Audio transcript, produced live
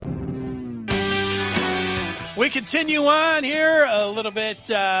We continue on here a little bit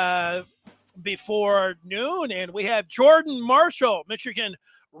before noon, and we have Jordan Marshall, Michigan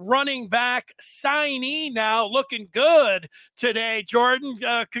running back signee, now looking good today. Jordan,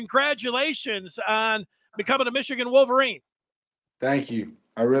 congratulations on becoming a Michigan Wolverine. Thank you.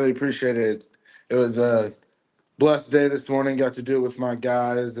 I really appreciate it. It was a blessed day this morning. Got to do it with my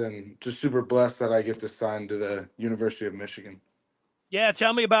guys, and just super blessed that I get to sign to the University of Michigan. Yeah,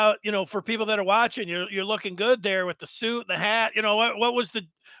 tell me about, for people that are watching, you're looking good there with the suit, the hat. What was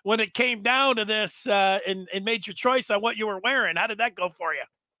when it came down to this and made your choice on what you were wearing? How did that go for you?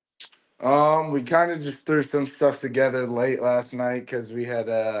 We kind of just threw some stuff together late last night because we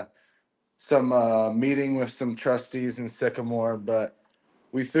had some meeting with some trustees in Sycamore, but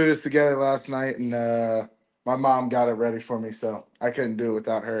we threw this together last night, and my mom got it ready for me, so I couldn't do it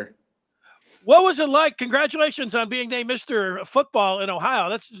without her. What was it like? Congratulations on being named Mr. Football in Ohio.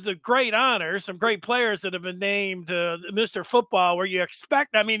 That's a great honor. Some great players that have been named Mr. Football. Where you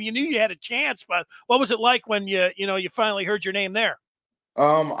expect? I mean, you knew you had a chance, but what was it like when you finally heard your name there?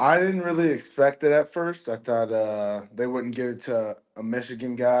 I didn't really expect it at first. I thought they wouldn't give it to a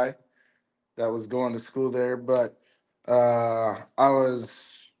Michigan guy that was going to school there, but I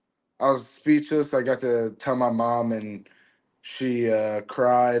was speechless. I got to tell my mom, and she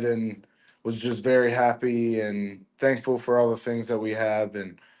cried and was just very happy and thankful for all the things that we have.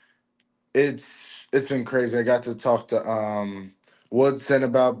 And it's been crazy. I got to talk to Woodson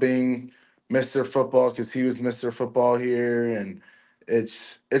about being Mr. Football because he was Mr. Football here, and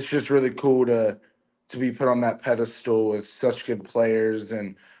it's just really cool to be put on that pedestal with such good players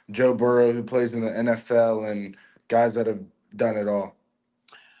and Joe Burrow, who plays in the NFL, and guys that have done it all.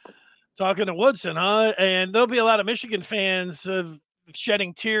 Talking to Woodson, huh? And there'll be a lot of Michigan fans of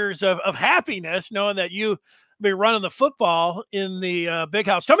shedding tears of happiness knowing that you be running the football in the big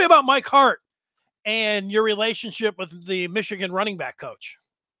house. Tell me about Mike Hart and your relationship with the Michigan running back coach.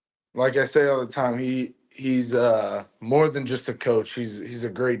 Like I say all the time, he's more than just a coach. He's a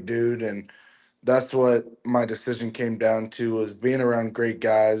great dude, and that's what my decision came down to, was being around great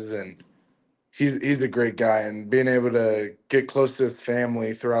guys. And he's a great guy, and being able to get close to his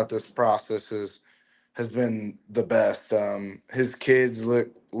family throughout this process has been the best. His kids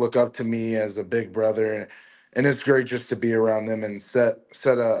look up to me as a big brother, and it's great just to be around them and set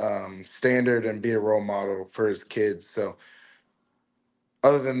a standard and be a role model for his kids. So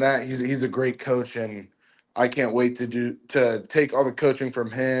other than that, he's a great coach, and I can't wait to take all the coaching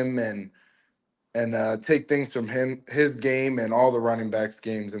from him and take things from him, his game, and all the running backs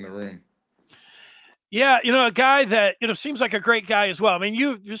games in the room. Yeah, a guy that seems like a great guy as well. I mean,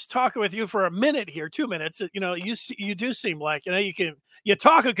 you just talking with you for a minute here, 2 minutes. You do seem like you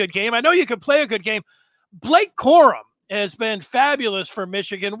talk a good game. I know you can play a good game. Blake Corum has been fabulous for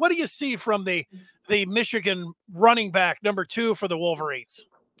Michigan. What do you see from the Michigan running back number 2 for the Wolverines?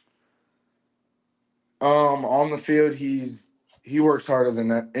 On the field, he works harder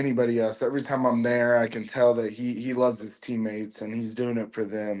than anybody else. Every time I'm there, I can tell that he loves his teammates and he's doing it for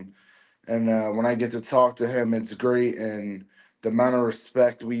them. And when I get to talk to him, it's great. And the amount of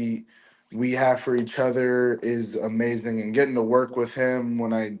respect we have for each other is amazing. And getting to work with him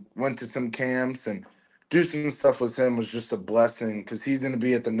when I went to some camps and do some stuff with him was just a blessing, because he's going to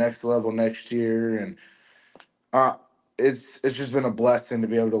be at the next level next year. And uh, it's just been a blessing to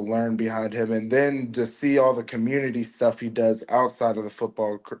be able to learn behind him, and then to see all the community stuff he does outside of the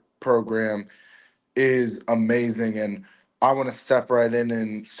football program is amazing. And I want to step right in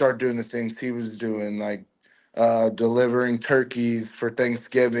and start doing the things he was doing, like delivering turkeys for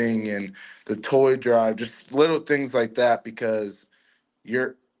Thanksgiving and the toy drive, just little things like that, because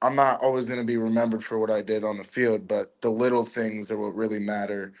I'm not always going to be remembered for what I did on the field, but the little things are what really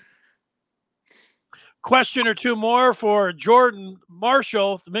matter. Question or two more for Jordan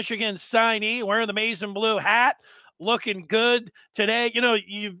Marshall, the Michigan signee, wearing the maize and blue hat, looking good today.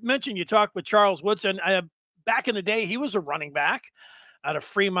 You mentioned you talked with Charles Woodson. Back in the day, he was a running back out of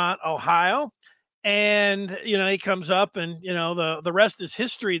Fremont, Ohio. And, he comes up and, the rest is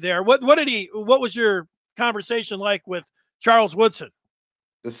history there. What was your conversation like with Charles Woodson?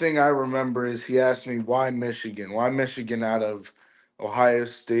 The thing I remember is he asked me, why Michigan? Why Michigan out of Ohio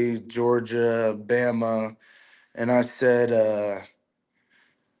State, Georgia, Bama? And I said,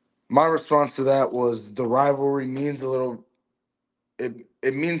 my response to that was, the rivalry means a little,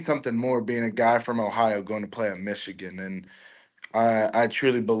 it means something more being a guy from Ohio going to play at Michigan. And I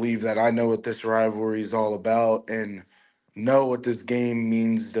truly believe that. I know what this rivalry is all about and know what this game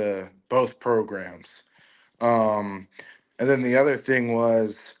means to both programs. Um, and then the other thing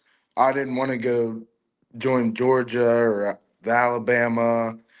was, I didn't want to go join Georgia or the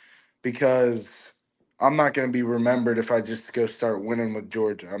Alabama, because I'm not going to be remembered if I just go start winning with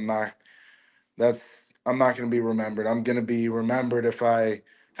Georgia. I'm not going to be remembered. I'm going to be remembered if I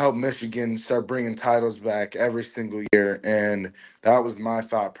help Michigan start bringing titles back every single year. And that was my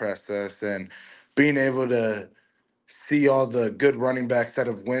thought process. And being able to see all the good running backs that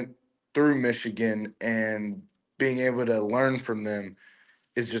have went through Michigan and being able to learn from them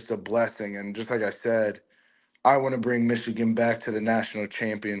is just a blessing. And just like I said, I want to bring Michigan back to the national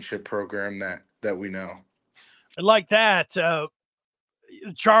championship program that we know. I like that.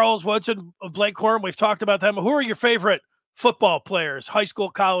 Charles Woodson, Blake Corum, we've talked about them. Who are your favorite football players, high school,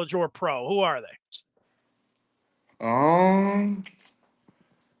 college, or pro? Who are they? Um,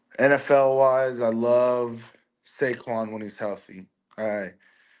 NFL wise, I love Saquon when he's healthy. I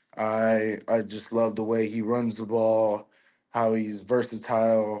just love the way he runs the ball, how he's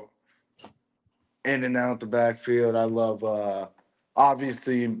versatile in and out the backfield. I love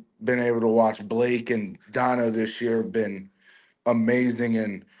obviously been able to watch Blake and Dono this year have been amazing,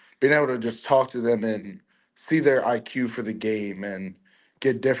 and being able to just talk to them and see their IQ for the game and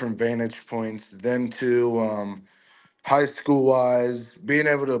get different vantage points. Them too, high school wise, being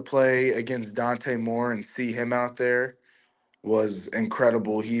able to play against Dante Moore and see him out there was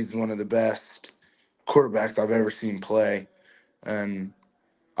incredible. He's one of the best quarterbacks I've ever seen play. And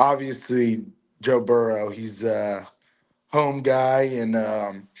obviously Joe Burrow, he's a home guy,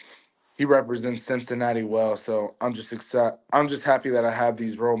 and he represents Cincinnati well. So I'm just excited. I'm just happy that I have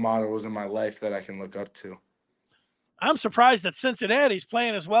these role models in my life that I can look up to. I'm surprised that Cincinnati's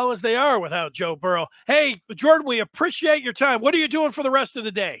playing as well as they are without Joe Burrow. Hey, Jordan, we appreciate your time. What are you doing for the rest of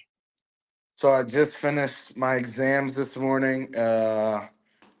the day? So I just finished my exams this morning.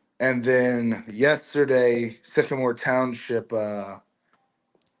 And then yesterday, Sycamore Township,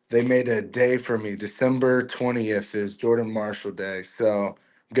 they made a day for me. December 20th is Jordan Marshall Day. So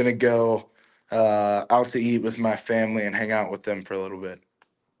I'm going to go out to eat with my family and hang out with them for a little bit.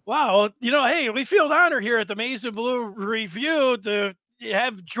 Wow. Hey, we feel honored here at the Maize and Blue Review to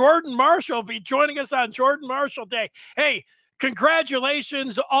have Jordan Marshall be joining us on Jordan Marshall Day. Hey,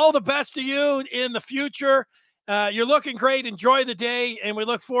 congratulations. All the best to you in the future. You're looking great. Enjoy the day. And we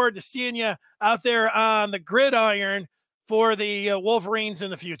look forward to seeing you out there on the gridiron for the Wolverines in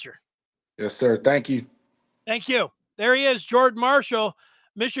the future. Yes, sir. Thank you. Thank you. There he is, Jordan Marshall,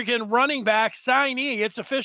 Michigan running back signee. It's official.